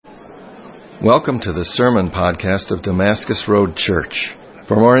Welcome to the sermon podcast of Damascus Road Church.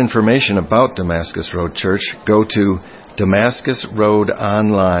 For more information about Damascus Road Church, go to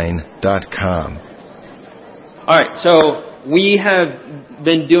damascusroadonline.com. All right, so we have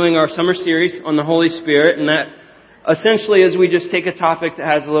been doing our summer series on the Holy Spirit, and that essentially is we just take a topic that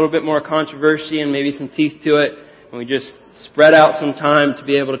has a little bit more controversy and maybe some teeth to it, and we just spread out some time to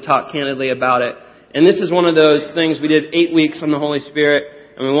be able to talk candidly about it. And this is one of those things. We did 8 weeks on the Holy Spirit,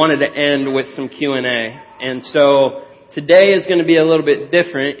 and we wanted to end with some Q&A. And so today is going to be a little bit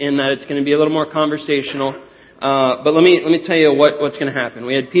different in that it's going to be a little more conversational. But let me tell you what's going to happen.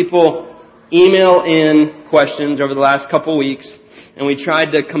 We had people email in questions over the last couple weeks, and we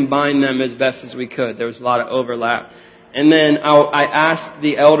tried to combine them as best as we could. There was a lot of overlap. And then I asked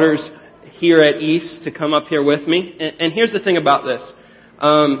the elders here at East to come up here with me. And here's the thing about this.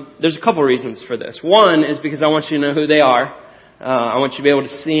 There's a couple reasons for this. One is because I want you to know who they are. I want you to be able to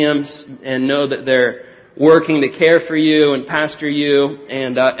see them and know that they're working to care for you and pastor you.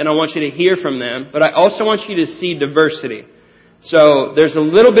 And I want you to hear from them. But I also want you to see diversity. So there's a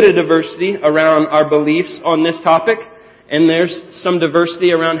little bit of diversity around our beliefs on this topic. And there's some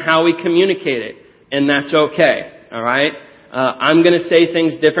diversity around how we communicate it. And that's okay. All right? I'm going to say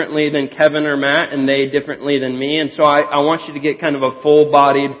things differently than Kevin or Matt, and they differently than me. And so I want you to get kind of a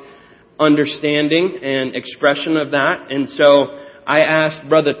full-bodied understanding and expression of that. And so I asked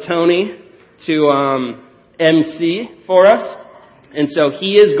Brother Tony to MC for us. And so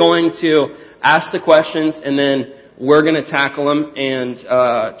he is going to ask the questions, and then we're going to tackle them and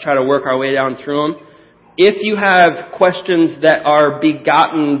try to work our way down through them. If you have questions that are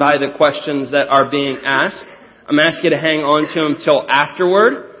begotten by the questions that are being asked, I'm asking you to hang on to them till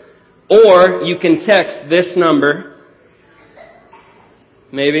afterward. Or you can text this number.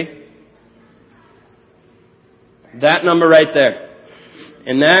 Maybe. That number right there.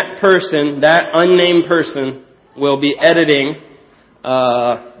 And that person, that unnamed person, will be editing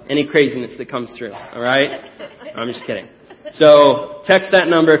any craziness that comes through. Alright? I'm just kidding. So text that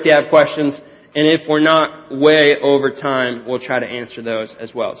number if you have questions. And if we're not way over time, we'll try to answer those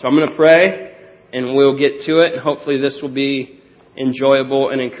as well. So I'm going to pray. And we'll get to it, and hopefully this will be enjoyable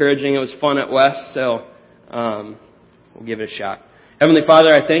and encouraging. It was fun at West, so we'll give it a shot. Heavenly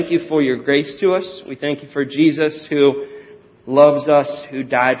Father, I thank you for your grace to us. We thank you for Jesus who loves us, who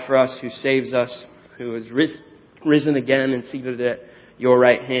died for us, who saves us, who has risen again and seated at your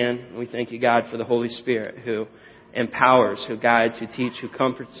right hand. And we thank you, God, for the Holy Spirit who empowers, who guides, who teaches, who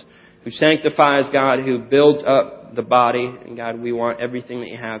comforts, who sanctifies, God, who builds up the body. And God, we want everything that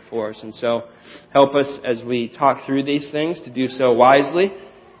you have for us. And so help us as we talk through these things to do so wisely.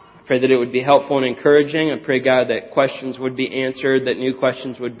 I pray that it would be helpful and encouraging. I pray, God, that questions would be answered, that new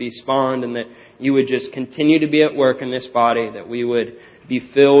questions would be spawned, and that you would just continue to be at work in this body, that we would be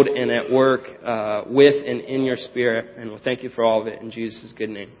filled and at work with and in your Spirit. And we'll thank you for all of it in Jesus' good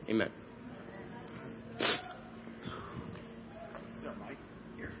name. Amen.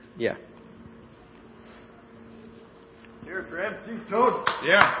 Yeah. Here for MC Toad.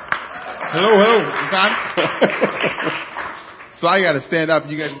 Yeah. Hello. Is that? So I got to stand up.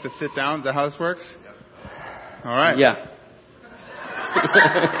 You guys get to sit down. Is that how this works? All right. Yeah.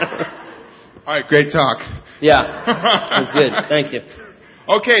 All right. Great talk. Yeah. That was good. Thank you.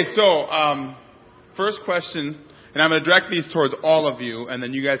 Okay. So first question, and I'm going to direct these towards all of you, and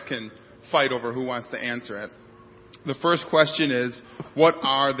then you guys can fight over who wants to answer it. The first question is, what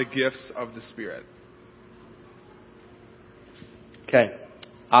are the gifts of the Spirit? Okay.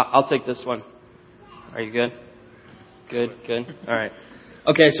 I'll take this one. Are you good? Good. All right.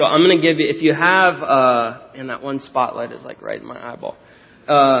 Okay, so I'm going to give you, if you have, and that one spotlight is like right in my eyeball.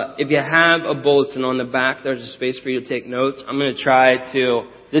 If you have a bulletin on the back, there's a space for you to take notes. I'm going to try to,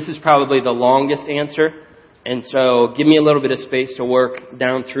 this is probably the longest answer. And so give me a little bit of space to work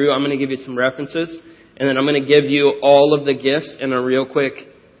down through. I'm going to give you some references. And then I'm going to give you all of the gifts and a real quick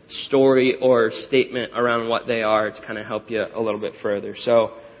story or statement around what they are to kind of help you a little bit further.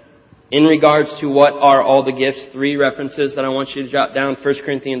 So in regards to what are all the gifts, 3 references that I want you to jot down. 1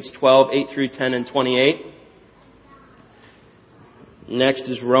 Corinthians 12, 8 through 10 and 28. Next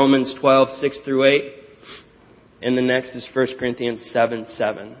is Romans 12, 6 through 8. And the next is 1 Corinthians 7,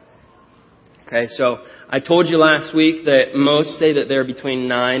 7. Okay, so I told you last week that most say that they're between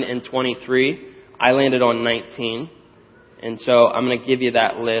 9 and 23. I landed on 19. And so I'm going to give you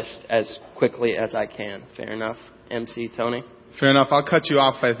that list as quickly as I can. Fair enough, MC Tony? Fair enough. I'll cut you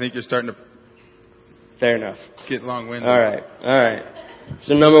off if I think you're starting to Fair enough. Get long-winded. All right.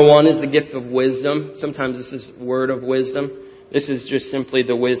 So number 1 is the gift of wisdom. Sometimes this is word of wisdom. This is just simply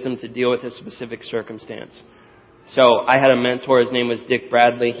the wisdom to deal with a specific circumstance. So I had a mentor, his name was Dick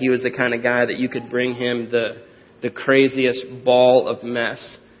Bradley. He was the kind of guy that you could bring him the craziest ball of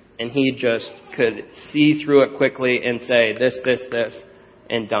mess, and he just could see through it quickly and say, this,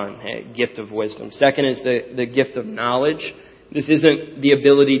 and done. Hey, gift of wisdom. Second is the gift of knowledge. This isn't the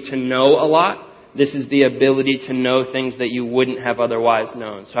ability to know a lot. This is the ability to know things that you wouldn't have otherwise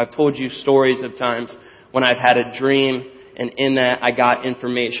known. So I've told you stories of times when I've had a dream, and in that I got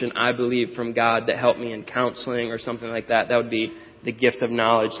information, I believe, from God that helped me in counseling or something like that. That would be the gift of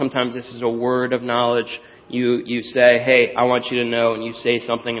knowledge. Sometimes this is a word of knowledge. You say, hey, I want you to know, and you say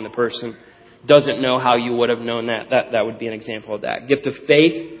something, and the person doesn't know how you would have known that. That would be an example of that. Gift of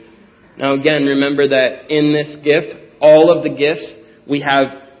faith. Now again, remember that in this gift, all of the gifts, we have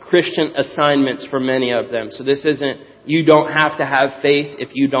Christian assignments for many of them. So this isn't, you don't have to have faith if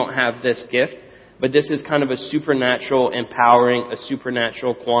you don't have this gift. But this is kind of a supernatural empowering, a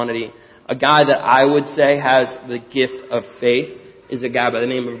supernatural quantity. A guy that I would say has the gift of faith is a guy by the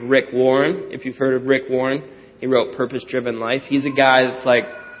name of Rick Warren. If you've heard of Rick Warren, he wrote Purpose Driven Life. He's a guy that's like,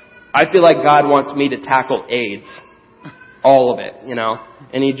 I feel like God wants me to tackle AIDS. All of it,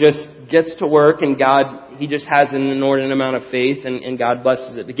 And he just gets to work, and he just has an inordinate amount of faith, and God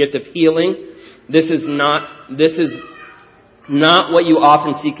blesses it. The gift of healing. This is not what you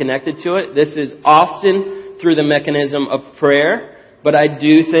often see connected to it. This is often through the mechanism of prayer. But I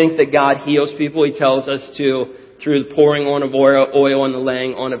do think that God heals people. He tells us to, through the pouring on of oil and the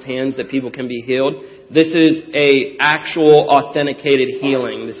laying on of hands, that people can be healed. This is a actual authenticated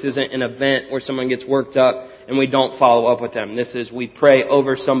healing. This isn't an event where someone gets worked up and we don't follow up with them. This is we pray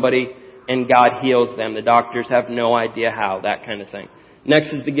over somebody and God heals them. The doctors have no idea how, that kind of thing.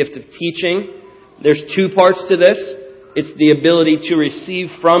 Next is the gift of teaching. There's two parts to this. It's the ability to receive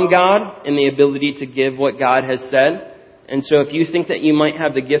from God and the ability to give what God has said. And so if you think that you might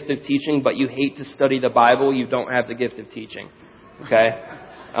have the gift of teaching, but you hate to study the Bible, you don't have the gift of teaching. Okay?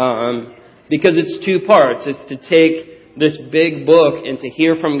 Because it's two parts. It's to take this big book and to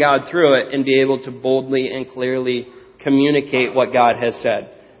hear from God through it and be able to boldly and clearly communicate what God has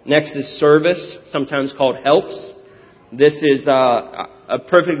said. Next is service, sometimes called helps. This is a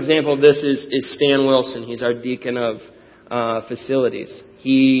perfect example of this is Stan Wilson. He's our deacon of facilities.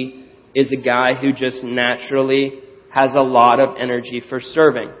 He is a guy who just naturally has a lot of energy for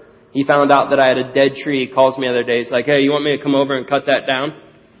serving. He found out that I had a dead tree. He calls me the other day. He's like, hey, you want me to come over and cut that down?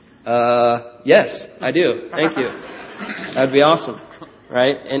 Yes, I do. Thank you. That'd be awesome.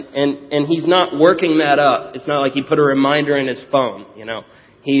 Right? And he's not working that up. It's not like he put a reminder in his phone,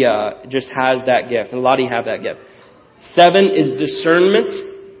 He just has that gift. And a lot of you have that gift. 7 is discernment.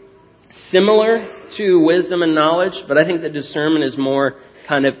 Similar to wisdom and knowledge, but I think that discernment is more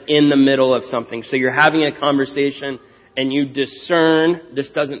kind of in the middle of something. So you're having a conversation and you discern this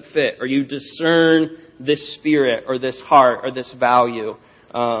doesn't fit, or you discern this spirit or this heart or this value.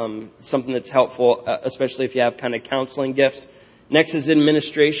 Something that's helpful, especially if you have kind of counseling gifts. Next is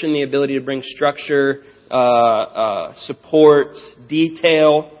administration, the ability to bring structure, support,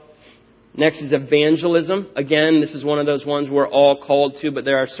 detail. Next is evangelism. Again, this is one of those ones we're all called to, but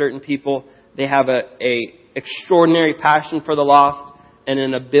there are certain people, they have a extraordinary passion for the lost and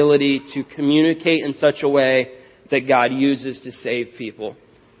an ability to communicate in such a way that God uses to save people.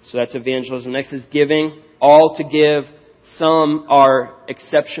 So that's evangelism. Next is giving. All to give. Some are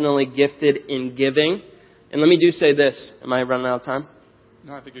exceptionally gifted in giving. And let me do say this. Am I running out of time?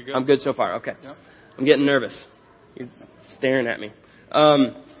 No, I think you're good. I'm good so far. Okay. Yep. I'm getting nervous. You're staring at me.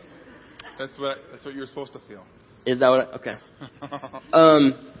 That's what you're supposed to feel. Is that what? Okay.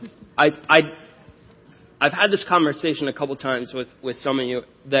 I've had this conversation a couple times with some of you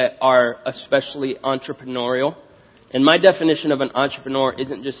that are especially entrepreneurial. And my definition of an entrepreneur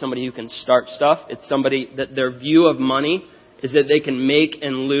isn't just somebody who can start stuff. It's somebody that their view of money is that they can make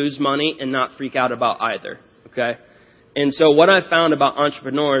and lose money and not freak out about either. Okay? And so what I've found about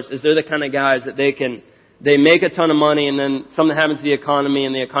entrepreneurs is they're the kind of guys that they make a ton of money and then something happens to the economy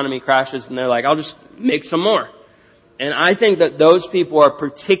and the economy crashes and they're like, I'll just make some more. And I think that those people are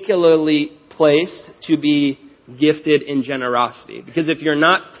particularly placed to be gifted in generosity. Because if you're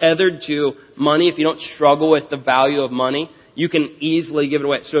not tethered to money, if you don't struggle with the value of money, you can easily give it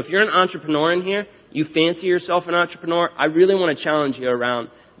away. So if you're an entrepreneur in here, you fancy yourself an entrepreneur, I really want to challenge you around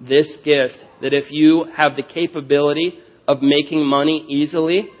this gift, that if you have the capability of making money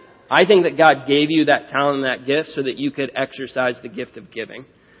easily, I think that God gave you that talent and that gift so that you could exercise the gift of giving.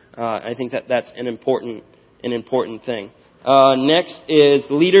 I think that that's an important thing. Next is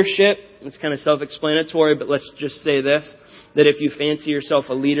leadership. It's kind of self-explanatory, but let's just say this, that if you fancy yourself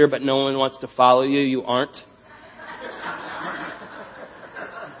a leader but no one wants to follow you, you aren't.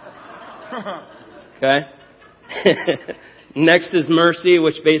 Okay? Next is mercy,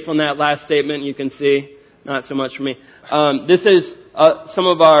 which based on that last statement, you can see, not so much for me. This is some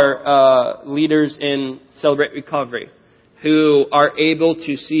of our leaders in Celebrate Recovery who are able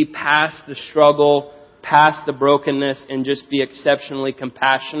to see past the struggle, past the brokenness, and just be exceptionally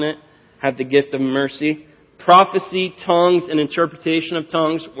compassionate, have the gift of mercy. Prophecy, tongues, and interpretation of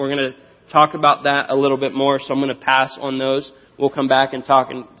tongues. We're going to talk about that a little bit more, so I'm going to pass on those. We'll come back and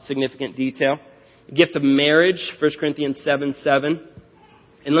talk in significant detail. The gift of marriage, 1 Corinthians 7:7.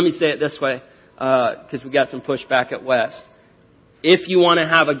 And let me say it this way, because we got some pushback at West. If you want to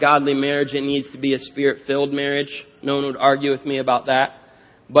have a godly marriage, it needs to be a Spirit-filled marriage. No one would argue with me about that.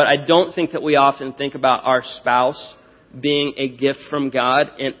 But I don't think that we often think about our spouse being a gift from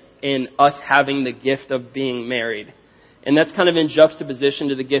God and us having the gift of being married. And that's kind of in juxtaposition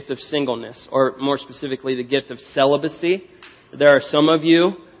to the gift of singleness, or more specifically, the gift of celibacy. There are some of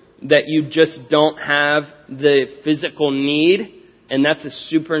you that you just don't have the physical need, and that's a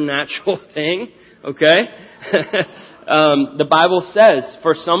supernatural thing, okay? The Bible says,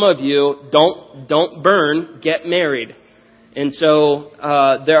 for some of you, don't burn, get married. And so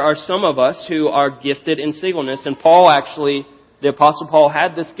there are some of us who are gifted in singleness. And Paul actually, the Apostle Paul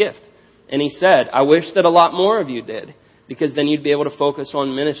had this gift. And he said, I wish that a lot more of you did, because then you'd be able to focus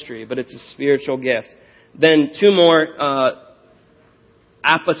on ministry. But it's a spiritual gift. Then two more,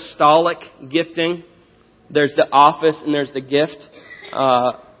 apostolic gifting. There's the office and there's the gift.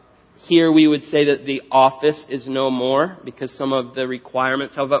 Here we would say that the office is no more, because some of the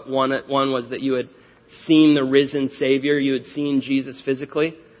requirements of it, one was that you had seen the risen Savior, you had seen Jesus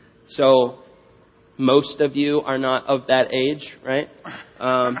physically. So most of you are not of that age, right?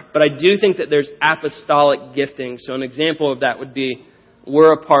 But I do think that there's apostolic gifting. So an example of that would be,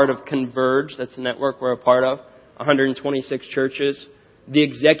 we're a part of Converge. That's a network we're a part of. 126 churches. The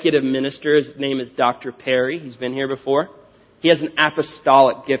executive minister, his name is Dr. Perry. He's been here before. He has an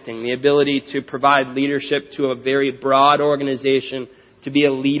apostolic gifting, the ability to provide leadership to a very broad organization, to be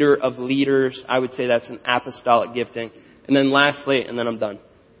a leader of leaders. I would say that's an apostolic gifting. And then lastly, and then I'm done,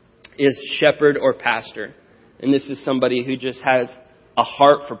 is shepherd or pastor. And this is somebody who just has a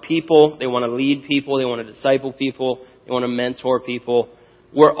heart for people. They want to lead people. They want to disciple people. They want to mentor people.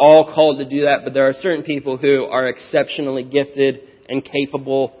 We're all called to do that, but there are certain people who are exceptionally gifted and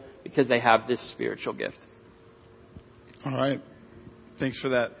capable because they have this spiritual gift. All right. Thanks for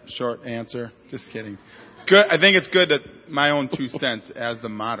that short answer. Just kidding. Good. I think it's good that my own 2 cents as the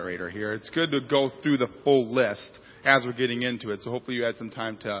moderator here. It's good to go through the full list as we're getting into it. So hopefully you had some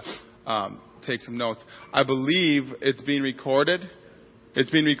time to take some notes. I believe it's being recorded. It's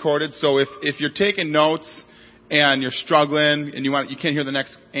being recorded. So if you're taking notes and you're struggling and you can't hear the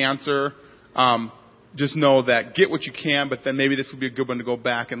next answer, just know that get what you can, but then maybe this would be a good one to go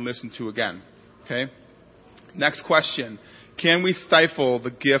back and listen to again. Okay? Next question. Can we stifle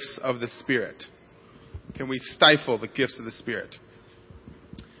the gifts of the Spirit? Can we stifle the gifts of the Spirit?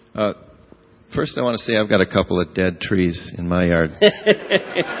 First, I want to say I've got a couple of dead trees in my yard.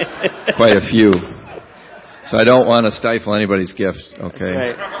 Quite a few. So I don't want to stifle anybody's gifts, okay?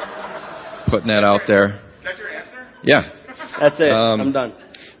 Right. Putting that out there. Is that your answer? Yeah. That's it. I'm done.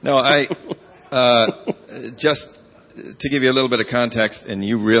 No, just to give you a little bit of context, and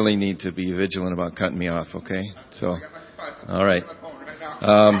you really need to be vigilant about cutting me off, okay? So, all right.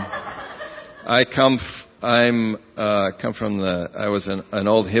 I was an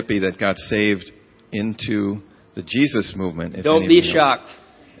old hippie that got saved into the Jesus movement. Don't be shocked.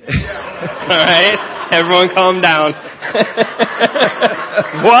 All right? Everyone calm down.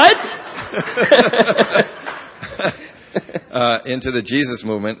 What? Into the Jesus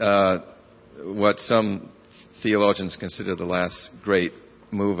movement, what some theologians consider the last great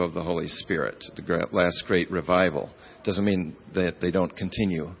move of the Holy Spirit, the last great revival. Doesn't mean that they don't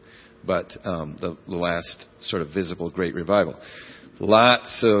continue, but the last sort of visible great revival.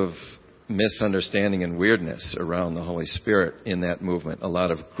 Lots of misunderstanding and weirdness around the Holy Spirit in that movement. A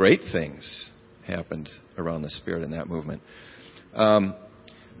lot of great things happened around the Spirit in that movement.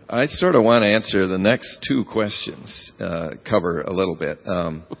 I sort of want to answer the next two questions, cover a little bit.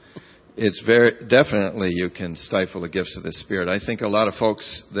 It's very definitely you can stifle the gifts of the Spirit. I think a lot of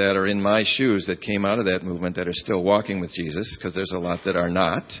folks that are in my shoes that came out of that movement that are still walking with Jesus, because there's a lot that are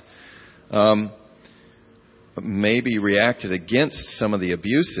not, maybe reacted against some of the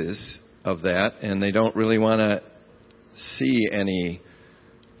abuses of that, and they don't really want to see any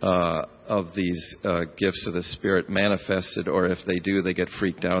of these gifts of the Spirit manifested, or if they do, they get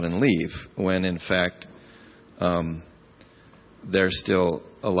freaked out and leave, when in fact they're still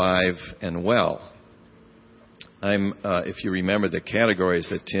alive and well. If you remember the categories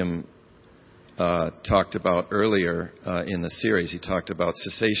that Tim talked about earlier in the series. He talked about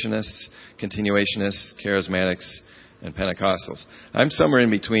cessationists, continuationists, charismatics, and Pentecostals. I'm somewhere in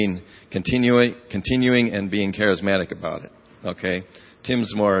between continuing and being charismatic about it. Okay,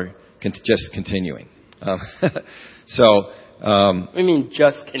 Tim's more just continuing. I mean,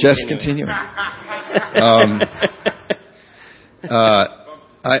 just continuing. Just continuing.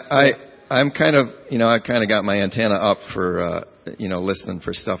 I'm kind of, I kind of got my antenna up for, listening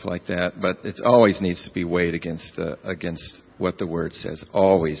for stuff like that, but it always needs to be weighed against what the Word says,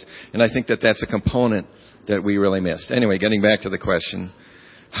 always. And I think that's a component that we really missed. Anyway, getting back to the question,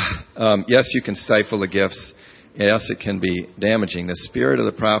 yes, you can stifle the gifts. Yes, it can be damaging. The spirit of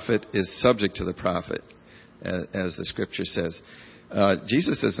the prophet is subject to the prophet, as the Scripture says.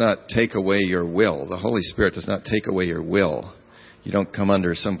 Jesus does not take away your will. The Holy Spirit does not take away your will. You don't come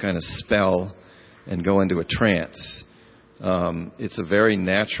under some kind of spell and go into a trance. It's a very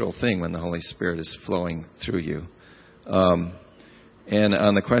natural thing when the Holy Spirit is flowing through you. And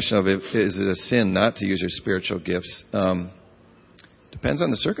on the question of is it a sin not to use your spiritual gifts, depends on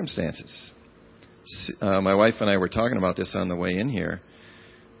the circumstances. My wife and I were talking about this on the way in here,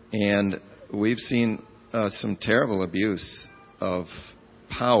 and we've seen some terrible abuse of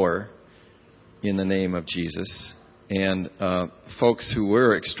power in the name of Jesus. And folks who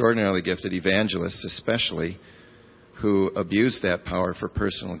were extraordinarily gifted, evangelists especially, who abused that power for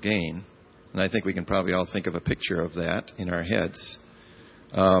personal gain. And I think we can probably all think of a picture of that in our heads.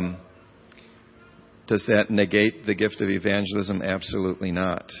 Does that negate the gift of evangelism? Absolutely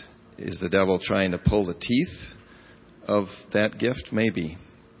not. Is the devil trying to pull the teeth of that gift? Maybe,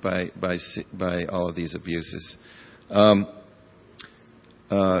 by all of these abuses.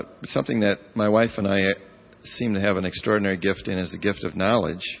 Something that my wife and I seem to have an extraordinary gift in is the gift of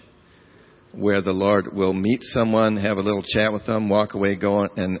knowledge, where the Lord will meet someone, have a little chat with them, walk away, go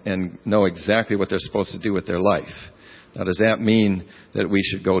and know exactly what they're supposed to do with their life. Now, does that mean that we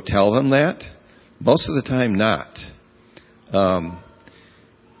should go tell them that? Most of the time, not.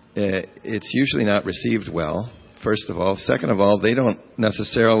 It's usually not received well, first of all. Second of all, they don't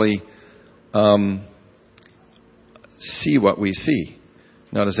necessarily see what we see.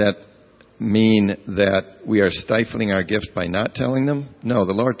 Now, does that mean that we are stifling our gift by not telling them? No,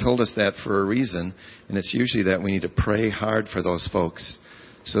 the Lord told us that for a reason, and it's usually that we need to pray hard for those folks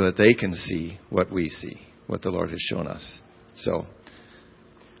so that they can see what we see, what the Lord has shown us. So,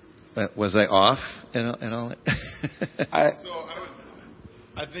 was I off and all that?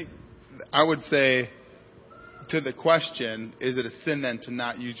 I would say to the question, is it a sin then to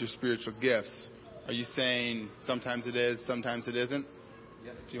not use your spiritual gifts? Are you saying sometimes it is, sometimes it isn't?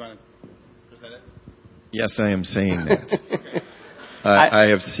 Yes. Do you want to? Yes, I am saying that. I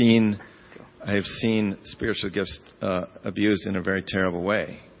have seen spiritual gifts abused in a very terrible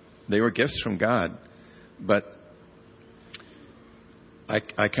way. They were gifts from God, but I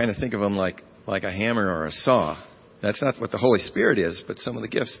kind of think of them like a hammer or a saw. That's not what the Holy Spirit is, but some of the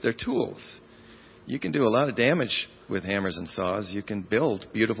gifts, they're tools. You can do a lot of damage with hammers and saws. You can build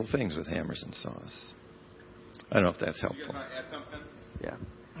beautiful things with hammers and saws. I don't know if that's helpful. You guys want to add something? Yeah.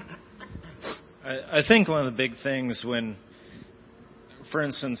 I think one of the big things when, for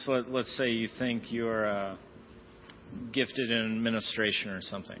instance, let's say you think you're gifted in administration or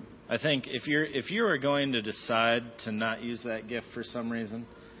something. I think if you are going to decide to not use that gift for some reason,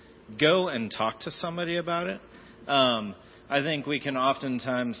 go and talk to somebody about it. I think we can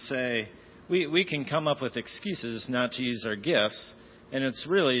oftentimes say, we can come up with excuses not to use our gifts, and it's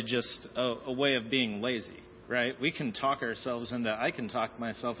really just a way of being lazy. Right? We can talk ourselves I can talk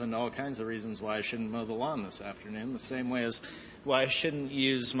myself into all kinds of reasons why I shouldn't mow the lawn this afternoon, the same way as why I shouldn't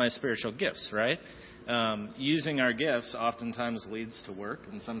use my spiritual gifts, right? Using our gifts oftentimes leads to work,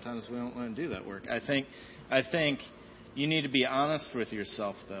 and sometimes we don't want to do that work. I think you need to be honest with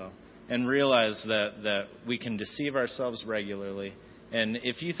yourself, though, and realize that we can deceive ourselves regularly. And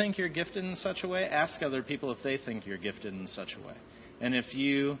if you think you're gifted in such a way, ask other people if they think you're gifted in such a way. And if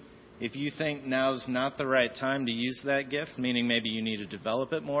you think now's not the right time to use that gift, meaning maybe you need to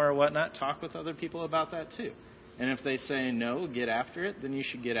develop it more or whatnot, talk with other people about that too. And if they say no, get after it, then you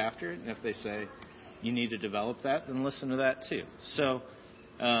should get after it. And if they say you need to develop that, then listen to that too. So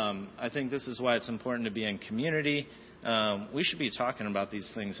I think this is why it's important to be in community. We should be talking about these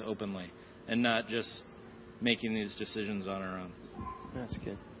things openly and not just making these decisions on our own. That's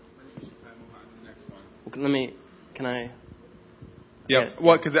good. Can I? Yeah,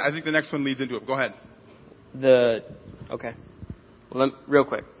 well, because I think the next one leads into it. Go ahead. Okay. Well, real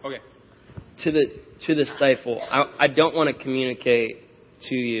quick. Okay. To the stifle, I don't want to communicate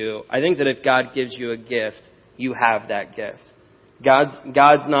to you. I think that if God gives you a gift, you have that gift.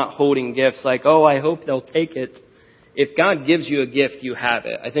 God's not holding gifts like, oh, I hope they'll take it. If God gives you a gift, you have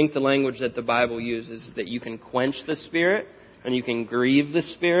it. I think the language that the Bible uses is that you can quench the Spirit and you can grieve the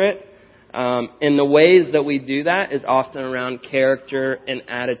Spirit. And the ways that we do that is often around character and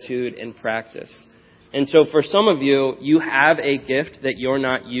attitude and practice. And so for some of you, you have a gift that you're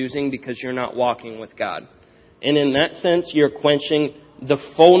not using because you're not walking with God. And in that sense, you're quenching the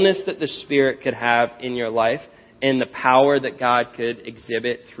fullness that the Spirit could have in your life and the power that God could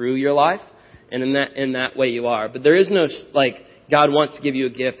exhibit through your life. And in that way you are. But there is no, like, God wants to give you a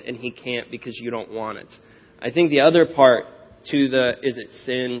gift and He can't because you don't want it. I think the other part to the, is it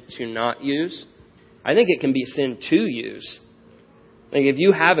sin to not use? I think it can be sin to use. Like, if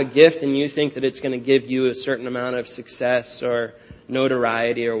you have a gift and you think that it's going to give you a certain amount of success or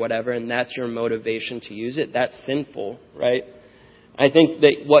notoriety or whatever, and that's your motivation to use it, that's sinful, right? I think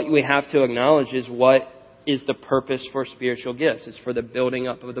that what we have to acknowledge is what is the purpose for spiritual gifts. It's for the building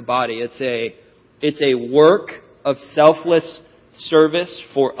up of the body. It's a work of selfless service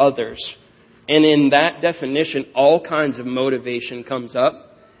for others. And in that definition, all kinds of motivation comes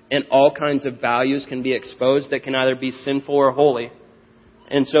up and all kinds of values can be exposed that can either be sinful or holy.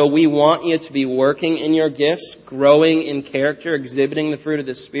 And so we want you to be working in your gifts, growing in character, exhibiting the fruit of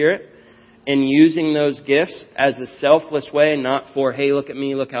the Spirit, and using those gifts as a selfless way, not for, hey, look at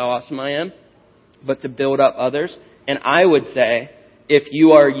me, look how awesome I am, but to build up others. And I would say, if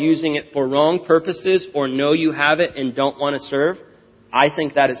you are using it for wrong purposes or know you have it and don't want to serve, I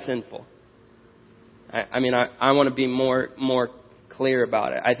think that is sinful. I want to be more clear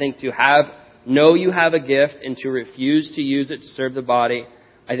about it. I think to know you have a gift and to refuse to use it to serve the body,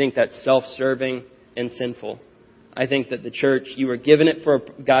 I think that's self-serving and sinful. I think that the church, you were given it for a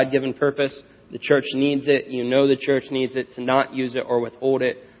God-given purpose. The church needs it. You know the church needs it. To not use it or withhold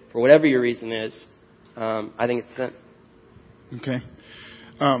it for whatever your reason is, I think it's sin. Okay.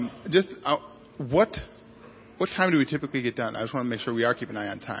 What time do we typically get done? I just want to make sure we are keeping an eye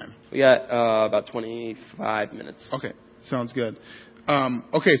on time. We got about 25 minutes. Okay. Sounds good.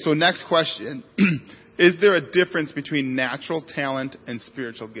 Okay, so next question. Is there a difference between natural talent and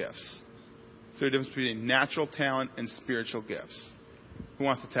spiritual gifts? Is there a difference between natural talent and spiritual gifts? Who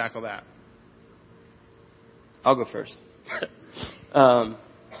wants to tackle that? I'll go first.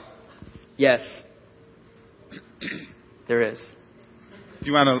 Yes. There is. Do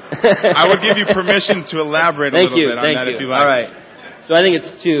you want to? I would give you permission to elaborate a little bit on that if you like. All right. So I think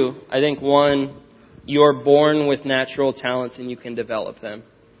it's two. I think one, you're born with natural talents and you can develop them.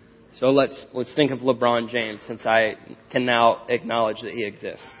 So let's think of LeBron James, since I can now acknowledge that he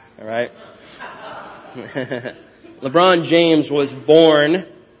exists. All right. LeBron James was born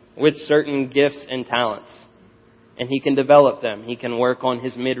with certain gifts and talents, and he can develop them. He can work on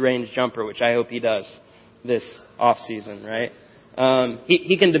his mid-range jumper, which I hope he does this off season, right?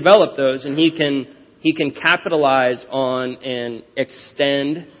 He can develop those, and he can capitalize on and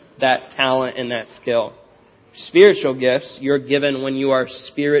extend that talent and that skill. Spiritual gifts you're given when you are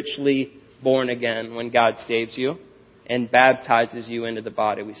spiritually born again, when God saves you and baptizes you into the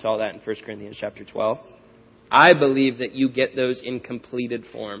body. We saw that in 1 Corinthians chapter 12. I believe that you get those in completed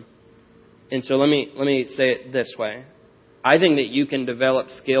form. And so let me say it this way. I think that you can develop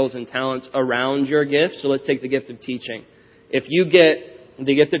skills and talents around your gift. So let's take the gift of teaching. If you get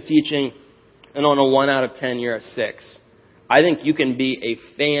the gift of teaching and on a 1 out of 10 you're a 6, I think you can be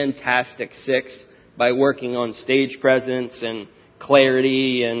a fantastic 6 by working on stage presence and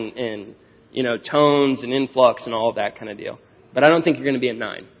clarity and tones and influx and all of that kind of deal. But I don't think you're going to be a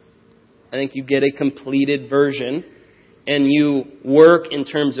 9. I think you get a completed version and you work in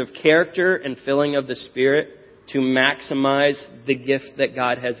terms of character and filling of the Spirit to maximize the gift that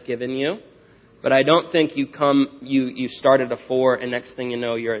God has given you. But I don't think you start at a 4 and next thing you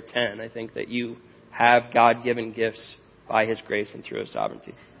know you're a 10. I think that you have God-given gifts by His grace and through His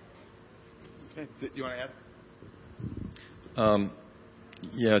sovereignty. Okay. You want to add?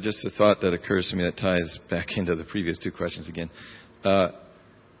 Yeah, just a thought that occurs to me that ties back into the previous two questions again.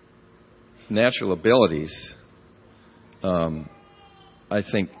 Natural abilities, I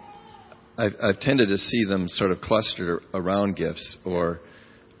think I've tended to see them sort of clustered around gifts, or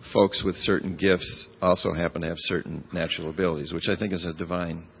folks with certain gifts also happen to have certain natural abilities, which I think is a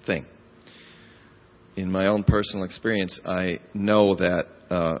divine thing. In my own personal experience, I know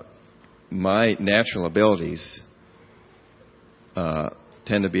that my natural abilities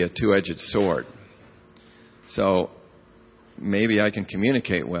tend to be a two-edged sword. So maybe I can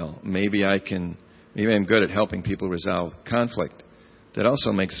communicate well. Maybe I'm good at helping people resolve conflict. That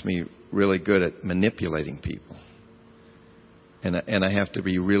also makes me really good at manipulating people. And I have to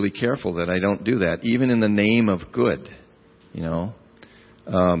be really careful that I don't do that, even in the name of good. you know.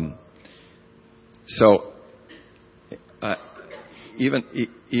 So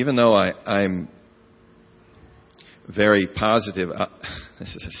even though I'm very positive,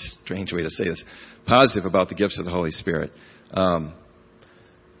 this is a strange way to say this, positive about the gifts of the Holy Spirit,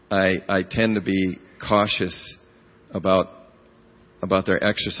 I tend to be cautious about their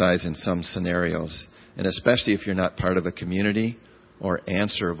exercise in some scenarios, and especially if you're not part of a community or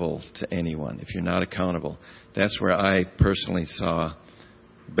answerable to anyone, if you're not accountable. That's where I personally saw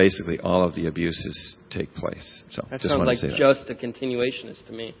basically all of the abuses take place. So that just sounds like to say just a continuationist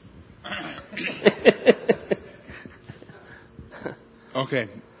to me. Okay.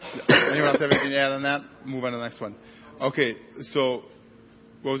 Anyone else have anything to add on that? Move on to the next one. Okay, so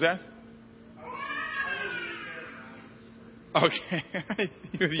what was that? Okay.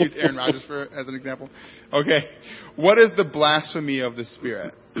 You used Aaron Rodgers as an example? Okay. What is the blasphemy of the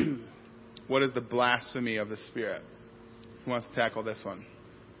Spirit? What is the blasphemy of the Spirit? Who wants to tackle this one?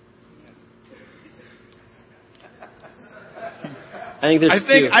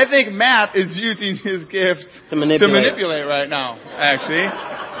 I think Matt is using his gift to manipulate right now, actually.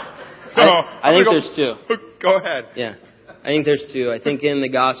 So I think there's two. Go ahead. Yeah. I think there's two. I think in the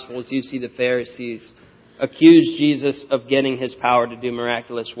Gospels you see the Pharisees accuse Jesus of getting his power to do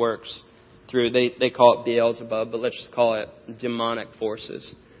miraculous works through, they call it Beelzebub, but let's just call it demonic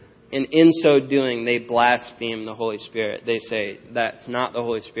forces. And in so doing, they blaspheme the Holy Spirit. They say that's not the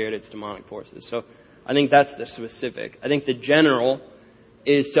Holy Spirit, it's demonic forces. So I think that's the specific. I think the general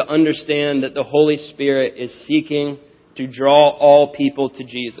is to understand that the Holy Spirit is seeking to draw all people to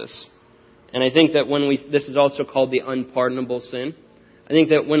Jesus. And I think that this is also called the unpardonable sin. I think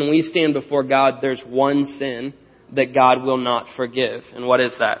that when we stand before God, there's one sin that God will not forgive. And what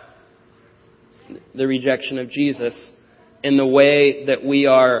is that? The rejection of Jesus. And the way that we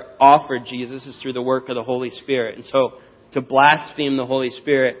are offered Jesus is through the work of the Holy Spirit. And so to blaspheme the Holy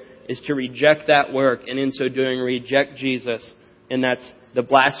Spirit is to reject that work, and in so doing reject Jesus. And that's the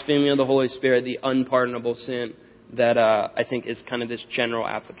blasphemy of the Holy Spirit, the unpardonable sin that I think is kind of this general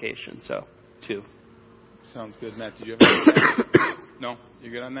application. So, two. Sounds good. Matt, did you have anything? No? You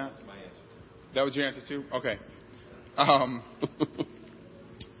good on that? That's my answer too. That was your answer too? Okay.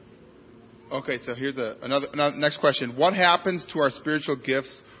 Okay, so here's another next question. What happens to our spiritual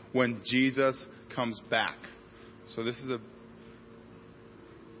gifts when Jesus comes back? So this is a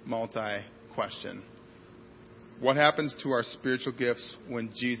multi-question. What happens to our spiritual gifts when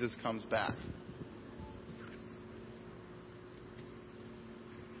Jesus comes back?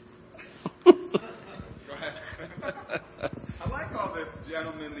 Go ahead. I like all this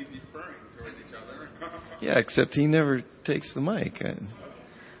gentlemanly deferring towards each other. Yeah, except he never takes the mic.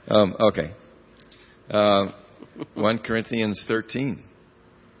 Okay. 1 Corinthians 13.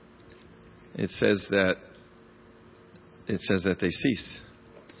 It says that they cease.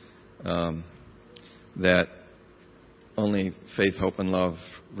 That only faith, hope, and love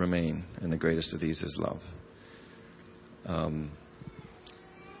remain, and the greatest of these is love.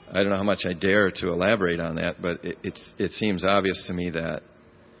 I don't know how much I dare to elaborate on that, but it seems obvious to me that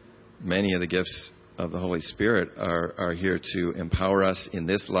many of the gifts of the Holy Spirit are here to empower us in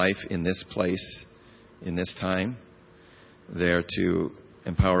this life, in this place, in this time. They're to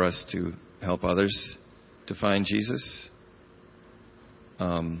empower us to help others to find Jesus.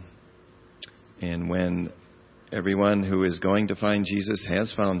 And when everyone who is going to find Jesus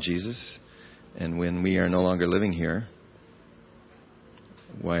has found Jesus, and when we are no longer living here,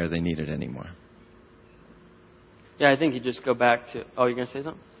 why are they needed anymore? Yeah, I think you just go back to... Oh, you're going to say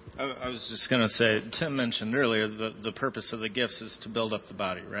something? I was just going to say, Tim mentioned earlier the purpose of the gifts is to build up the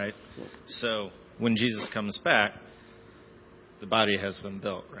body, right? Yeah. So when Jesus comes back, the body has been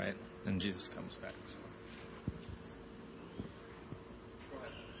built, right? And Jesus comes back. So.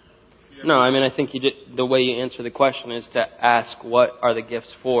 No, I mean, I think the way you answer the question is to ask what are the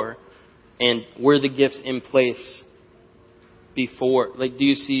gifts for, and were the gifts in place before? Like, do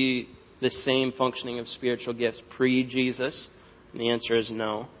you see the same functioning of spiritual gifts pre-Jesus? And the answer is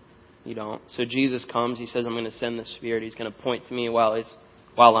no, you don't. So Jesus comes, he says, I'm going to send the Spirit. He's going to point to me while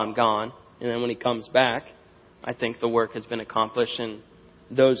I'm gone. And then when he comes back, I think the work has been accomplished, and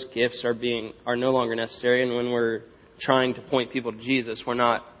those gifts are no longer necessary. And when we're trying to point people to Jesus, we're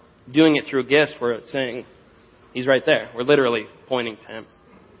not doing it through gifts. We're saying, he's right there. We're literally pointing to him.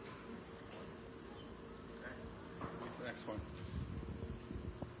 Next one.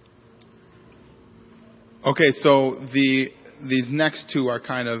 Okay, so these next two are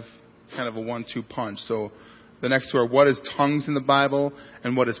kind of a 1-2 punch. So the next two are what is tongues in the Bible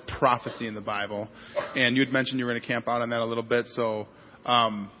and what is prophecy in the Bible. And you had mentioned you were going to camp out on that a little bit, so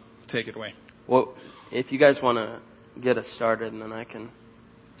take it away. Well, if you guys want to get us started, and then I can...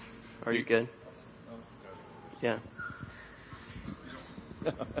 Are you good? Yeah.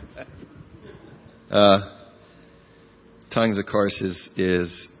 Tongues, of course,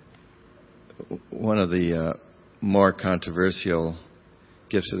 is one of the more controversial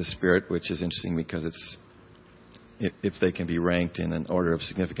gifts of the Spirit, which is interesting because it's, if they can be ranked in an order of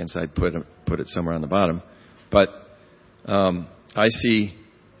significance, I'd put it somewhere on the bottom. But I see,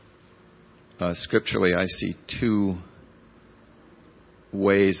 scripturally, I see two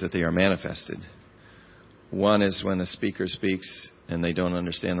ways that they are manifested. One is when the speaker speaks and they don't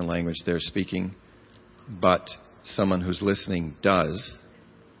understand the language they're speaking, but someone who's listening does.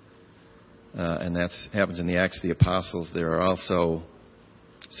 And that happens in the Acts of the Apostles. There are also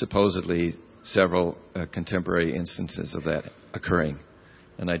supposedly several contemporary instances of that occurring.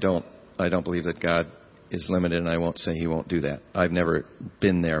 And I don't believe that God is limited, and I won't say He won't do that. I've never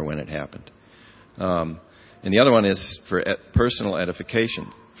been there when it happened. And the other one is for personal edification,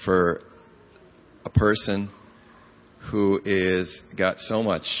 for a person who is got so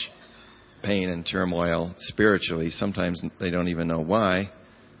much pain and turmoil spiritually, sometimes they don't even know why,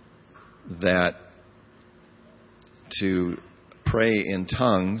 that to pray in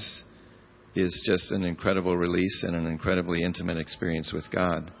tongues is just an incredible release and an incredibly intimate experience with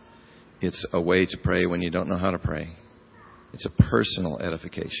God. It's a way to pray when you don't know how to pray. It's a personal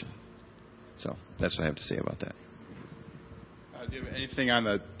edification. So that's what I have to say about that. Do you have anything on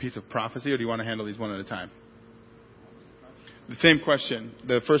the piece of prophecy, or do you want to handle these one at a time? The same question.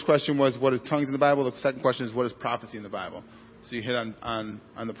 The first question was, what is tongues in the Bible? The second question is, what is prophecy in the Bible? So you hit on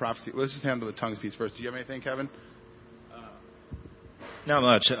the prophecy. Let's just handle the tongues piece first. Do you have anything, Kevin? Not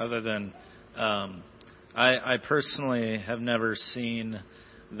much, other than I personally have never seen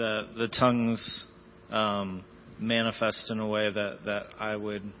the tongues manifest in a way that I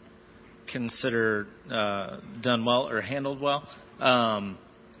would consider done well or handled well.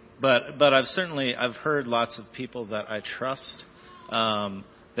 But I've heard lots of people that I trust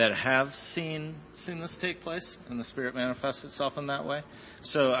that have seen this take place, and the Spirit manifests itself in that way.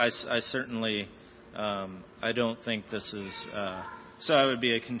 So I certainly I don't think this is so I would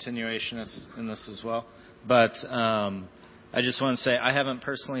be a continuationist in this as well. But I just want to say I haven't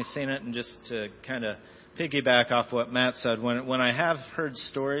personally seen it, and just to kind of piggyback off what Matt said, when I have heard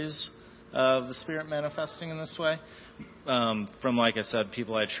stories of the Spirit manifesting in this way from, like I said,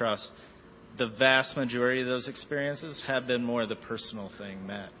 people I trust, the vast majority of those experiences have been more the personal thing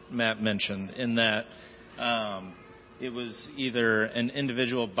Matt mentioned, in that it was either an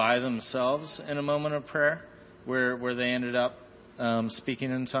individual by themselves in a moment of prayer where they ended up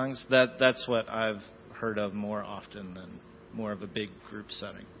speaking in tongues. That's what I've heard of more often than more of a big group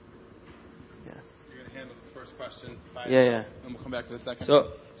setting. Yeah. You're going to handle the first question. Yeah. And we'll come back to the second.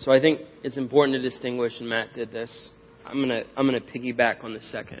 So I think it's important to distinguish, and Matt did this. I'm gonna piggyback on the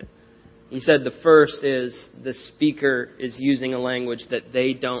second. He said the first is the speaker is using a language that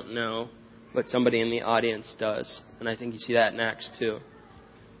they don't know, but somebody in the audience does. And I think you see that in Acts 2.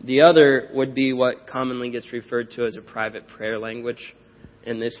 The other would be what commonly gets referred to as a private prayer language.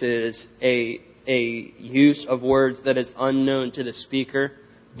 And this is a use of words that is unknown to the speaker,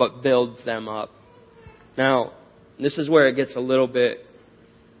 but builds them up. Now, this is where it gets a little bit...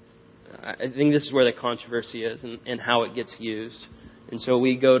 I think this is where the controversy is and how it gets used. And so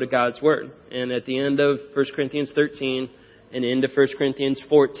we go to God's Word. And at the end of 1 Corinthians 13 and into 1 Corinthians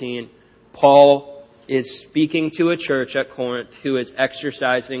 14, Paul is speaking to a church at Corinth who is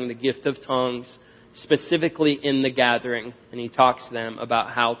exercising the gift of tongues, specifically in the gathering. And he talks to them about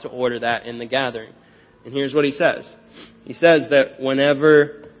how to order that in the gathering. And here's what he says. He says that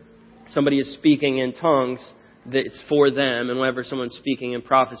whenever somebody is speaking in tongues, that it's for them, and whenever someone's speaking in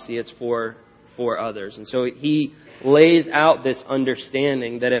prophecy, it's for others. And so he lays out this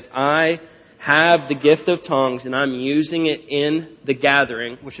understanding that if I have the gift of tongues and I'm using it in the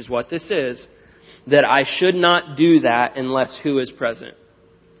gathering, which is what this is, that I should not do that unless who is present?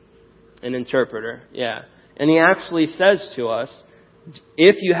 An interpreter. Yeah. And he actually says to us,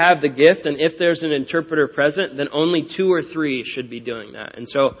 if you have the gift and if there's an interpreter present, then only 2 or 3 should be doing that. And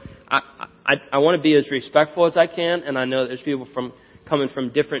so I want to be as respectful as I can, and I know there's people coming from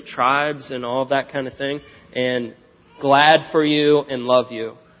different tribes and all of that kind of thing, and glad for you and love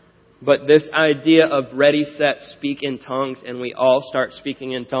you. But this idea of ready, set, speak in tongues, and we all start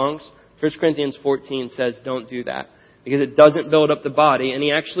speaking in tongues, 1 Corinthians 14 says don't do that, because it doesn't build up the body. And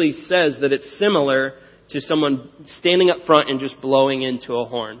he actually says that it's similar to someone standing up front and just blowing into a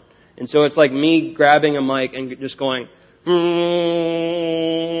horn. And so it's like me grabbing a mic and just going...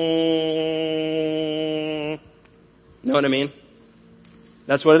 Know what I mean?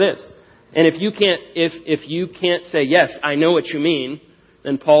 That's what it is. And if you can't say, yes, I know what you mean,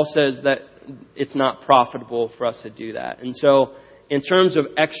 then Paul says that it's not profitable for us to do that. And so, in terms of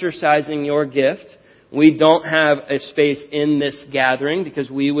exercising your gift, we don't have a space in this gathering because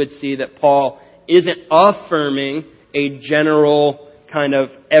we would see that Paul isn't affirming a general kind of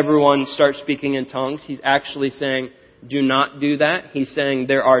everyone start speaking in tongues. He's actually saying, do not do that. He's saying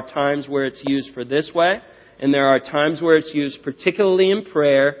there are times where it's used for this way, and there are times where it's used particularly in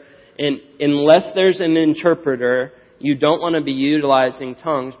prayer. And unless there's an interpreter, you don't want to be utilizing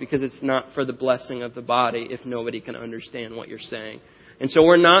tongues because it's not for the blessing of the body if nobody can understand what you're saying. And so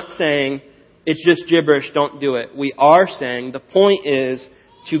we're not saying it's just gibberish, don't do it. We are saying the point is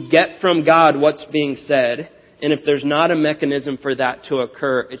to get from God what's being said. And if there's not a mechanism for that to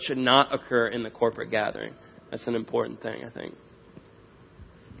occur, it should not occur in the corporate gathering. That's an important thing, I think.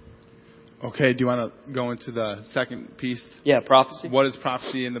 Okay, do you want to go into the second piece? Yeah, prophecy. What is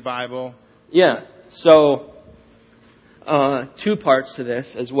prophecy in the Bible? Yeah, so 2 parts to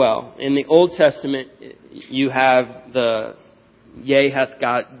this as well. In the Old Testament, you have the yea hath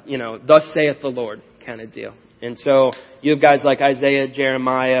God, thus saith the Lord kind of deal. And so you have guys like Isaiah,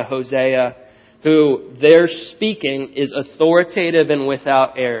 Jeremiah, Hosea, who their speaking is authoritative and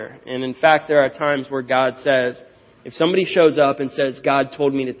without error. And in fact, there are times where God says, if somebody shows up and says, God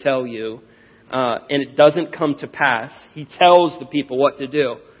told me to tell you, and it doesn't come to pass, He tells the people what to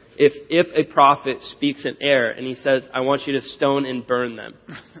do. If a prophet speaks in error and he says, I want you to stone and burn them.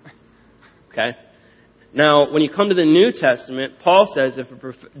 Okay? Now, when you come to the New Testament, Paul says,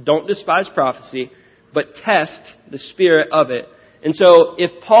 don't despise prophecy, but test the spirit of it. And so,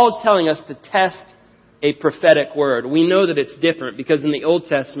 if Paul's telling us to test a prophetic word, we know that it's different because in the Old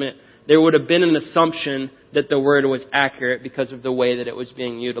Testament, there would have been an assumption that the word was accurate because of the way that it was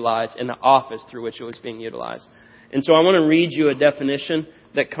being utilized and the office through which it was being utilized. And so I want to read you a definition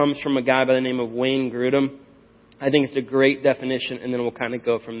that comes from a guy by the name of Wayne Grudem. I think it's a great definition, and then we'll kind of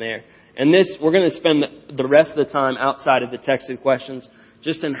go from there. And this, we're going to spend the rest of the time outside of the texted questions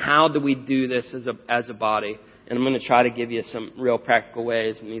just in how do we do this as a body. And I'm going to try to give you some real practical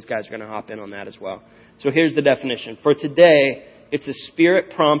ways, and these guys are going to hop in on that as well. So here's the definition. For today, it's a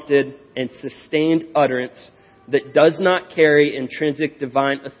spirit-prompted and sustained utterance that does not carry intrinsic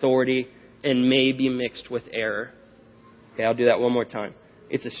divine authority and may be mixed with error. Okay, I'll do that one more time.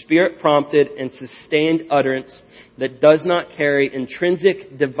 It's a spirit-prompted and sustained utterance that does not carry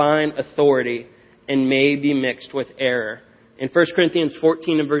intrinsic divine authority and may be mixed with error. In 1 Corinthians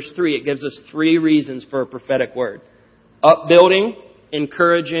 14 and verse 3, it gives us 3 reasons for a prophetic word. Upbuilding,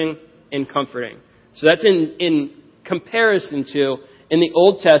 encouraging, and comforting. So that's in comparison to in the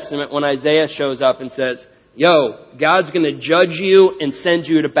Old Testament when Isaiah shows up and says, yo, God's going to judge you and send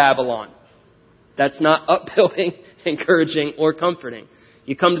you to Babylon. That's not upbuilding, encouraging, or comforting.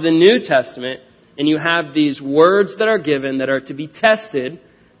 You come to the New Testament and you have these words that are given that are to be tested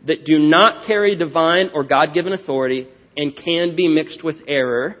that do not carry divine or God-given authority and can be mixed with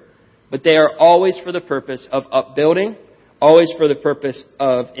error, but they are always for the purpose of upbuilding, always for the purpose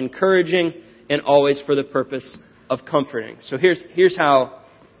of encouraging, and always for the purpose of comforting. So here's how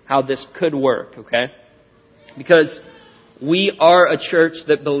this could work, okay? Because we are a church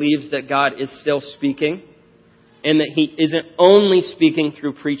that believes that God is still speaking and that He isn't only speaking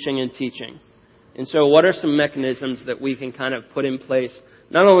through preaching and teaching. And so what are some mechanisms that we can kind of put in place,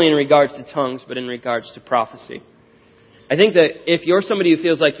 not only in regards to tongues, but in regards to prophecy? I think that if you're somebody who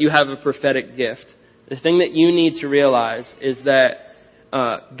feels like you have a prophetic gift, the thing that you need to realize is that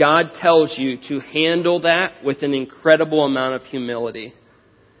God tells you to handle that with an incredible amount of humility.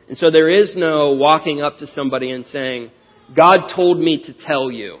 And so there is no walking up to somebody and saying, God told me to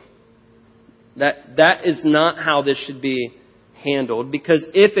tell you. That is not how this should be handled. Because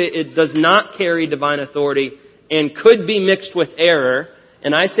if it does not carry divine authority and could be mixed with error,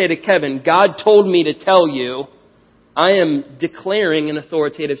 and I say to Kevin, God told me to tell you, I am declaring an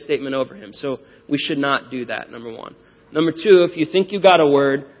authoritative statement over him. So we should not do that, number one. Number two, if you think you got a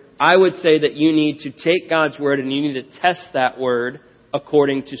word, I would say that you need to take God's word and you need to test that word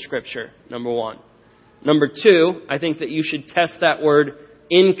according to Scripture, number one. Number two, I think that you should test that word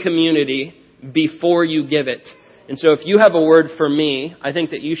in community before you give it. And so if you have a word for me, I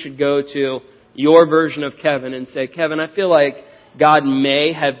think that you should go to your version of Kevin and say, Kevin, I feel like God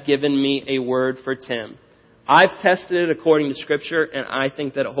may have given me a word for Tim. I've tested it according to Scripture, and I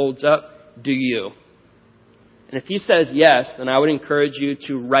think that it holds up. Do you? And if he says yes, then I would encourage you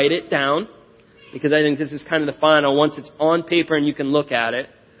to write it down, because I think this is kind of the final once it's on paper and you can look at it.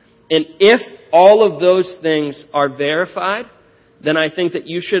 And if all of those things are verified, then I think that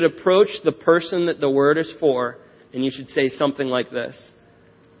you should approach the person that the word is for, and you should say something like this.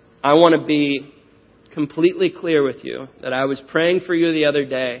 I want to be completely clear with you that I was praying for you the other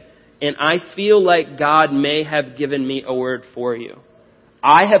day, and I feel like God may have given me a word for you.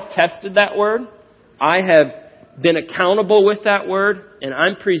 I have tested that word. I have been accountable with that word, and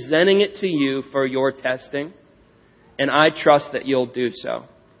I'm presenting it to you for your testing, and I trust that you'll do so.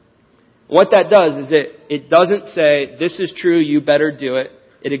 What that does is it doesn't say, this is true, you better do it.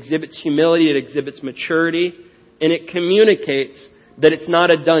 It exhibits humility, it exhibits maturity, and it communicates that it's not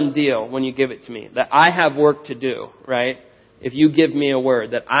a done deal when you give it to me. That I have work to do, right? If you give me a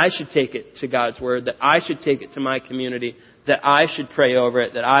word, that I should take it to God's word, that I should take it to my community, that I should pray over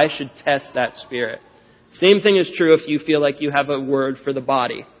it, that I should test that spirit. Same thing is true if you feel like you have a word for the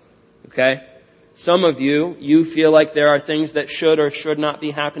body. Okay? Some of you feel like there are things that should or should not be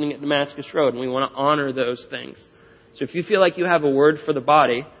happening at Damascus Road, and we want to honor those things. So if you feel like you have a word for the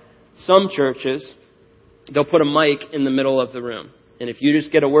body, some churches, they'll put a mic in the middle of the room. And if you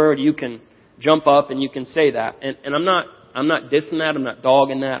just get a word, you can jump up and you can say that. And I'm not dissing that. I'm not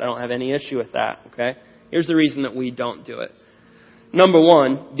dogging that. I don't have any issue with that. Okay? Here's the reason that we don't do it. Number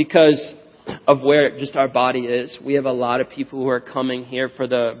one, because of where just our body is. We have a lot of people who are coming here for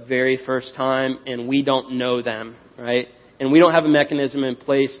the very first time, and we don't know them, right? And we don't have a mechanism in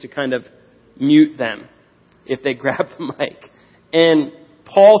place to kind of mute them if they grab the mic. And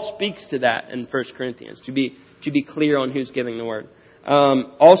Paul speaks to that in 1 Corinthians, to be clear on who's giving the word.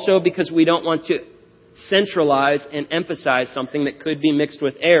 Also because we don't want to centralize and emphasize something that could be mixed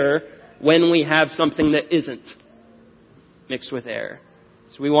with error when we have something that isn't mixed with error.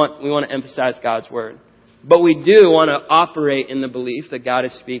 So we want to emphasize God's word. But we do want to operate in the belief that God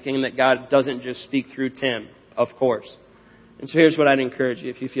is speaking and that God doesn't just speak through Tim, of course. And so here's what I'd encourage you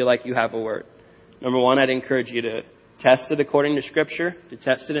if you feel like you have a word. Number one, I'd encourage you to test it according to Scripture, to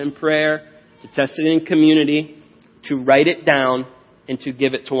test it in prayer, to test it in community, to write it down, and to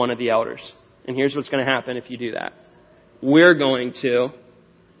give it to one of the elders. And here's what's going to happen if you do that. We're going to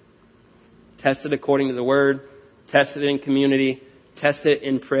test it according to the Word, test it in community, test it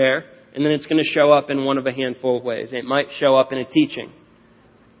in prayer, and then it's going to show up in one of a handful of ways. It might show up in a teaching.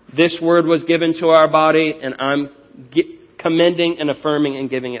 This word was given to our body, and I'm commending and affirming and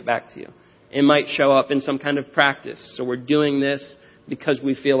giving it back to you. It might show up in some kind of practice. So we're doing this because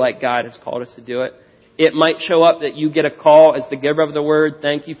we feel like God has called us to do it. It might show up that you get a call as the giver of the word.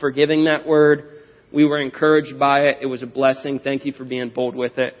 Thank you for giving that word. We were encouraged by it. It was a blessing. Thank you for being bold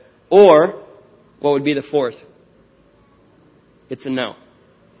with it. Or, what would be the fourth? It's a no.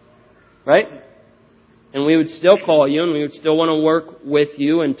 Right? And we would still call you and we would still want to work with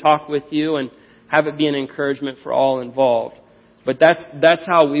you and talk with you and have it be an encouragement for all involved. But that's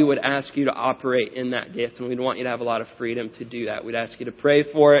how we would ask you to operate in that gift, and we'd want you to have a lot of freedom to do that. We'd ask you to pray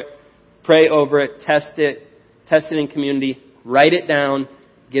for it, pray over it, test it in community, write it down,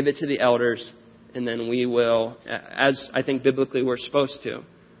 give it to the elders, and then we will, as I think biblically we're supposed to,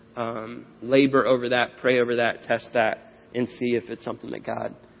 labor over that, pray over that, test that, and see if it's something that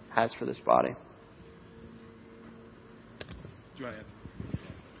God has for this body. Do you want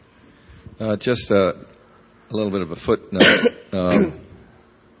to answer? Just a little bit of a footnote.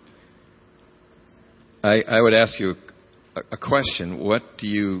 I would ask you a question. What do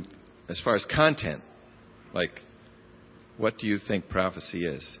you, as far as content, like, what do you think prophecy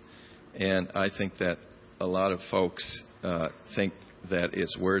is? And I think that a lot of folks think that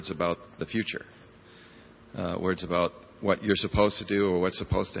it's words about the future, words about what you're supposed to do or what's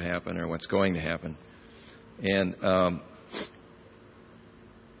supposed to happen or what's going to happen. And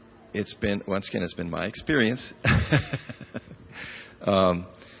it's been, once again, it's been my experience. And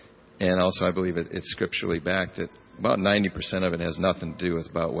also I believe it's scripturally backed that about 90% of it has nothing to do with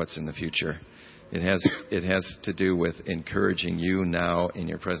about what's in the future. It has to do with encouraging you now in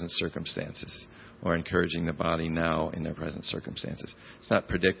your present circumstances, or encouraging the body now in their present circumstances. It's not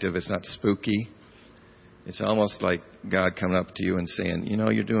predictive. It's not spooky. It's almost like God coming up to you and saying, you know,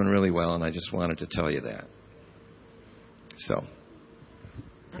 you're doing really well, and I just wanted to tell you that. So.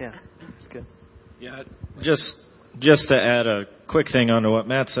 Yeah, it's good. Yeah, just to add a quick thing onto what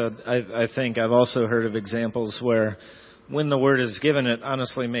Matt said, I think I've also heard of examples where when the word is given, it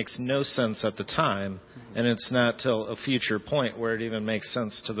honestly makes no sense at the time, and it's not till a future point where it even makes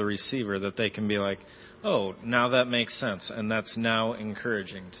sense to the receiver that they can be like, oh, now that makes sense, and that's now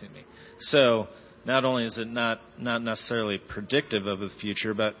encouraging to me. So not only is it not necessarily predictive of the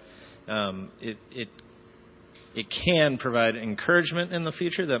future, but it can provide encouragement in the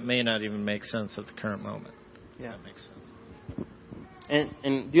future that may not even make sense at the current moment. Yeah, that makes sense.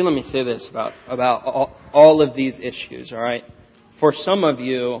 And do let me say this about all of these issues, all right? For some of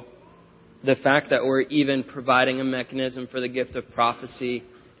you, the fact that we're even providing a mechanism for the gift of prophecy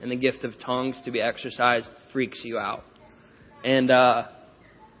and the gift of tongues to be exercised freaks you out. And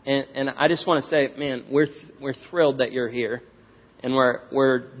I just want to say, man, we're thrilled that you're here, and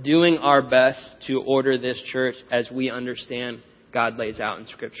we're doing our best to order this church as we understand God lays out in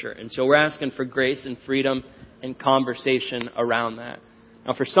Scripture. And so we're asking for grace and freedom and conversation around that.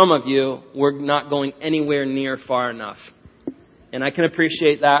 Now, for some of you, we're not going anywhere near far enough. And I can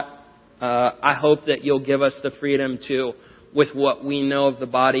appreciate that. I hope that you'll give us the freedom to, with what we know of the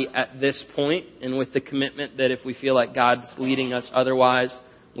body at this point, and with the commitment that if we feel like God's leading us otherwise,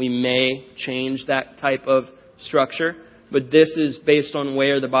 we may change that type of structure. But this is based on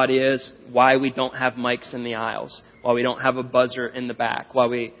where the body is, why we don't have mics in the aisles, why we don't have a buzzer in the back,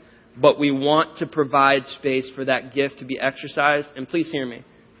 but we want to provide space for that gift to be exercised. And please hear me.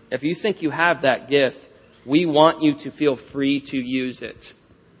 If you think you have that gift, we want you to feel free to use it.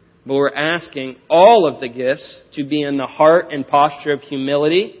 But we're asking all of the gifts to be in the heart and posture of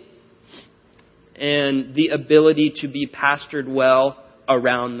humility and the ability to be pastored well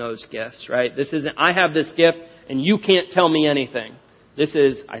around those gifts, right? This isn't, I have this gift and you can't tell me anything. This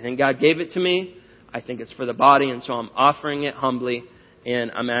is, I think God gave it to me. I think it's for the body, and so I'm offering it humbly,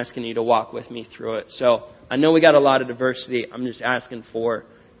 and I'm asking you to walk with me through it. So I know we got a lot of diversity. I'm just asking for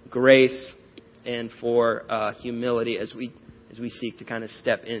grace and for humility as we seek to kind of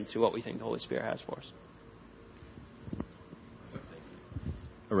step into what we think the Holy Spirit has for us.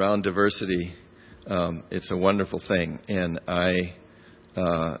 Around diversity, it's a wonderful thing, and I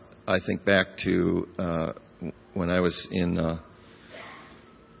think back to when I was in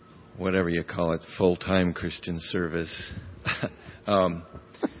whatever you call it, full-time Christian service,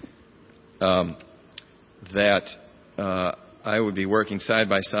 that I would be working side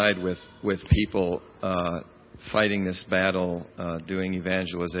by side with people fighting this battle, doing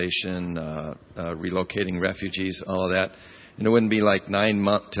evangelization, relocating refugees, all of that. And it wouldn't be like 9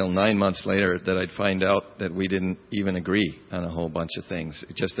 months later that I'd find out that we didn't even agree on a whole bunch of things,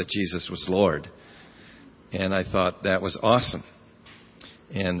 just that Jesus was Lord. And I thought that was awesome.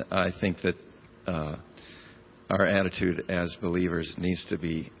 And I think that our attitude as believers needs to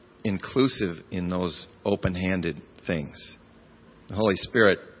be inclusive in those open-handed things. The Holy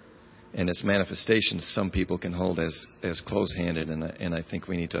Spirit and its manifestations, some people can hold as close-handed, and I think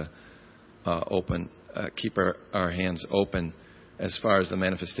we need to keep our hands open as far as the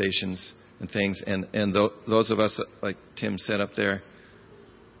manifestations and things. And those of us, like Tim said up there,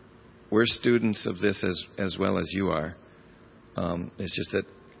 we're students of this as well as you are. It's just that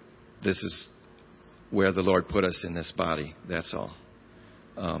this is where the Lord put us in this body. That's all.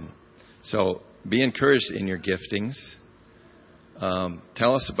 So be encouraged in your giftings.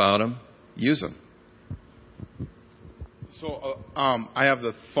 Tell us about them. Use them. So I have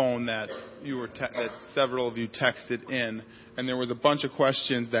the phone that that several of you texted in, and there was a bunch of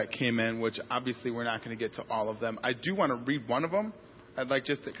questions that came in, which obviously we're not going to get to all of them. I do want to read one of them. I'd like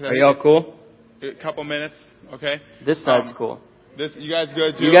just to. Are y'all cool? A couple minutes, okay? This side's cool. You guys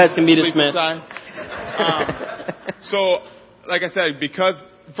good too? You guys can be dismissed. So, like I said, because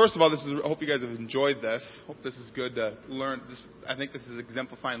first of all, I hope you guys have enjoyed this. Hope this is good to learn. I think this is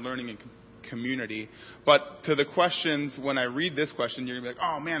exemplifying learning and community. But to the questions, when I read this question, you're gonna be like,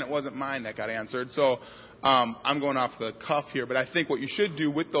 "Oh man, it wasn't mine that got answered." So I'm going off the cuff here, but I think what you should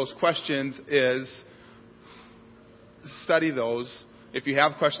do with those questions is study those. If you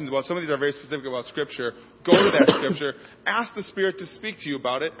have questions about, some of these are very specific about Scripture, go to that Scripture, ask the Spirit to speak to you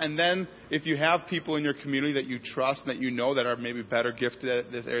about it, and then if you have people in your community that you trust and that you know that are maybe better gifted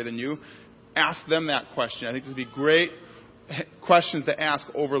at this area than you, ask them that question. I think this would be great questions to ask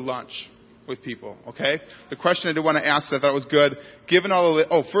over lunch with people, okay? The question I did want to ask, I thought was good, given all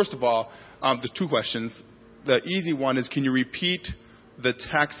the, first of all, the two questions. The easy one is, can you repeat the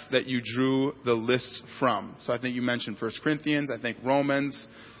text that you drew the list from? So I think you mentioned 1 Corinthians, I think Romans.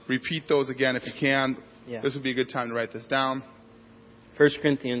 Repeat those again if you can. Yeah. This would be a good time to write this down. 1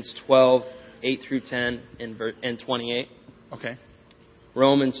 Corinthians 12, 8 through 10, and 28. Okay.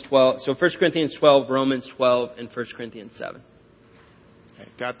 Romans 12. So 1 Corinthians 12, Romans 12, and 1 Corinthians 7. Okay,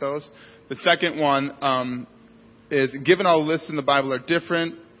 got those? The second one is, given all lists in the Bible are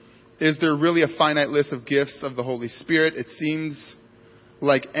different, is there really a finite list of gifts of the Holy Spirit? It seems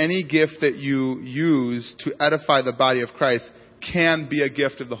like any gift that you use to edify the body of Christ can be a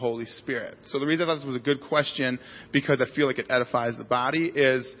gift of the Holy Spirit. So the reason I thought this was a good question, because I feel like it edifies the body,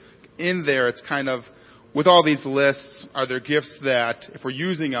 is in there it's kind of, with all these lists, are there gifts that, if we're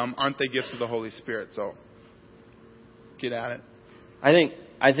using them, aren't they gifts of the Holy Spirit? So get at it. I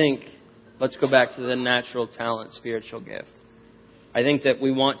think let's go back to the natural talent, spiritual gift. I think that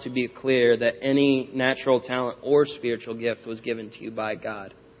we want to be clear that any natural talent or spiritual gift was given to you by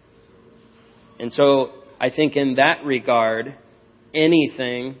God. And so I think in that regard,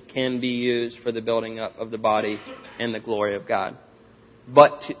 anything can be used for the building up of the body and the glory of God.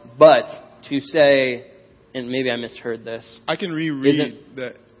 But to say, and maybe I misheard this. I can reread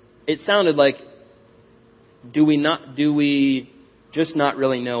that. It sounded like, do we just not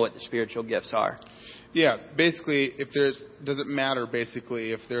really know what the spiritual gifts are? Yeah, basically, does it matter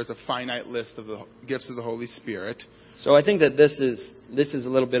basically if there's a finite list of the gifts of the Holy Spirit? So I think that this is a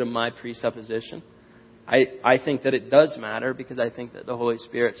little bit of my presupposition. I think that it does matter because I think that the Holy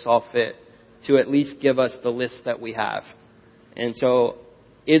Spirit saw fit to at least give us the list that we have. And so,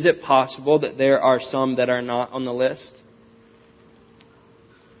 is it possible that there are some that are not on the list?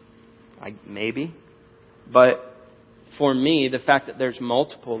 Maybe. But for me, the fact that there's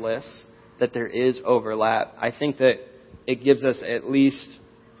multiple lists, that there is overlap, I think that it gives us at least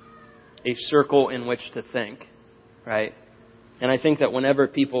a circle in which to think, right? And I think that whenever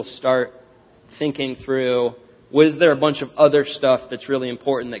people start thinking through, was there a bunch of other stuff that's really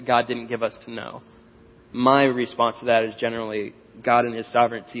important that God didn't give us to know? My response to that is generally, God in His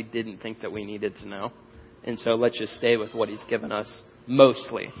sovereignty didn't think that we needed to know. And so let's just stay with what He's given us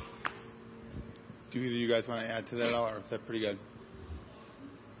mostly. Do either of you guys want to add to that, or is that pretty good?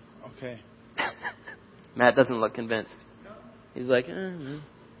 Okay. Matt doesn't look convinced. He's like, no.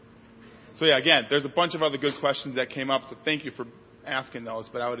 So yeah, again, there's a bunch of other good questions that came up, so thank you for asking those,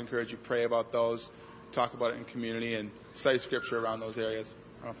 but I would encourage you to pray about those, talk about it in community, and study Scripture around those areas.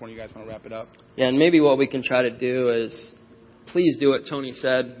 I don't know if one of you guys want to wrap it up. Yeah, and maybe what we can try to do is, please do what Tony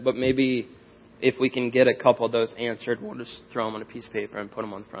said, but maybe if we can get a couple of those answered, we'll just throw them on a piece of paper and put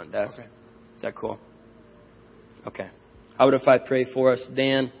them on the front desk. Okay. Is that cool? Okay. How about if I pray for us?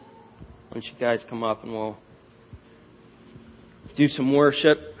 Dan, why don't you guys come up and we'll do some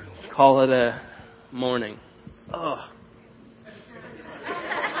worship, call it a morning. Oh.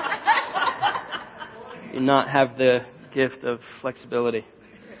 You not have the gift of flexibility.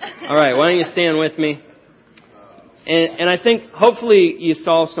 All right, why don't you stand with me? And I think hopefully you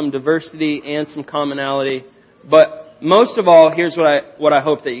saw some diversity and some commonality. But most of all, here's what I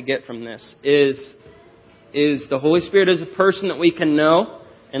hope that you get from this is the Holy Spirit is a person that we can know,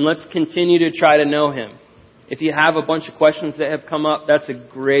 and let's continue to try to know Him. If you have a bunch of questions that have come up, that's a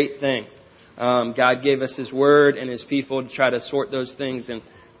great thing. God gave us His Word and His people to try to sort those things and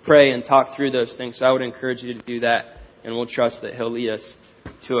pray and talk through those things. So I would encourage you to do that, and we'll trust that He'll lead us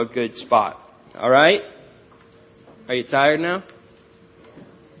to a good spot. All right? Are you tired now?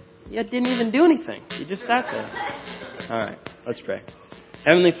 You didn't even do anything. You just sat there. All right, let's pray.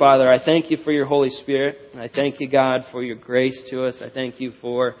 Heavenly Father, I thank You for Your Holy Spirit. I thank You, God, for Your grace to us. I thank You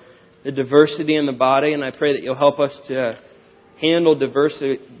for the diversity in the body, and I pray that You'll help us to handle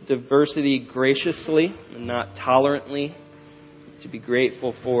diversity graciously and not tolerantly, to be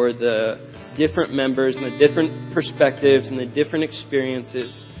grateful for the different members and the different perspectives and the different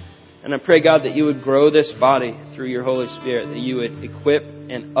experiences. And I pray, God, that You would grow this body through Your Holy Spirit, that You would equip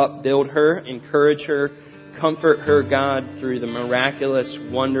and upbuild her, encourage her, comfort her, God, through the miraculous,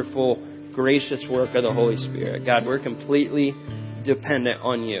 wonderful, gracious work of the Holy Spirit. God, we're completely dependent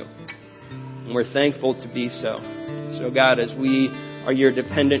on You, and we're thankful to be so. So, God, as we are Your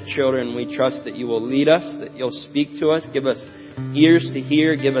dependent children, we trust that You will lead us, that You'll speak to us, give us ears to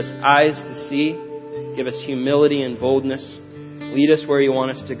hear, give us eyes to see, give us humility and boldness. Lead us where You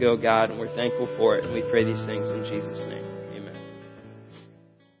want us to go, God, and we're thankful for it. And we pray these things in Jesus' name.